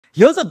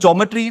Here's a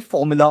geometry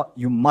formula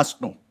you must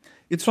know.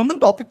 It's from the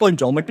topic called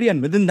geometry,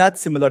 and within that,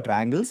 similar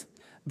triangles.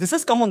 This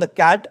has come on the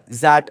CAT,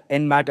 XAT,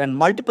 NMAT, and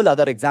multiple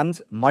other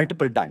exams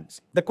multiple times.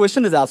 The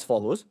question is as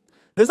follows.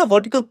 There's a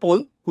vertical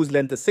pole whose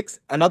length is 6,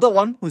 another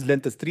one whose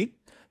length is 3.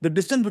 The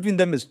distance between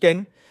them is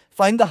 10.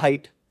 Find the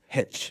height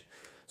h.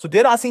 So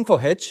they're asking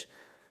for h.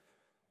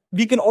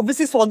 We can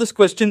obviously solve this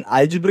question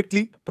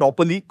algebraically,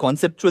 properly,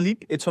 conceptually.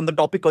 It's from the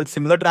topic called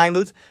similar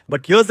triangles.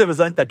 But here's the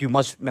result that you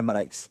must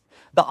memorize.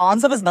 The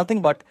answer is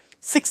nothing but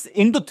 6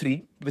 into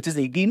 3, which is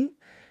 18,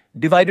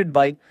 divided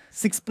by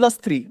 6 plus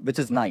 3, which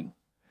is 9.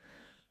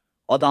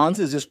 Or the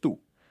answer is just 2.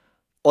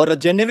 Or a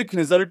generic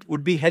result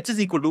would be h is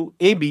equal to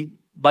ab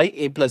by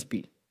a plus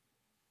b,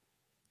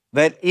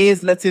 where a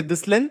is, let's say,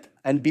 this length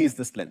and b is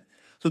this length.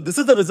 So this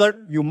is the result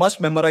you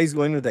must memorize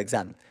going into the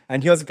exam.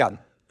 And here's the calc.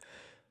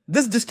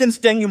 This distance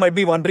 10, you might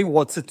be wondering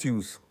what's its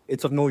use.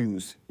 It's of no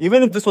use.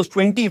 Even if this was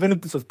 20, even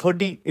if this was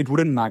 30, it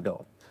wouldn't matter.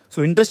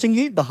 So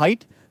interestingly, the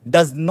height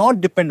does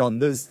not depend on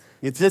this.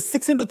 It's just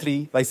 6 into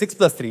 3 by 6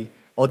 plus 3,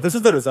 or this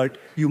is the result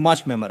you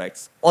must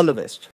memorize. All the best.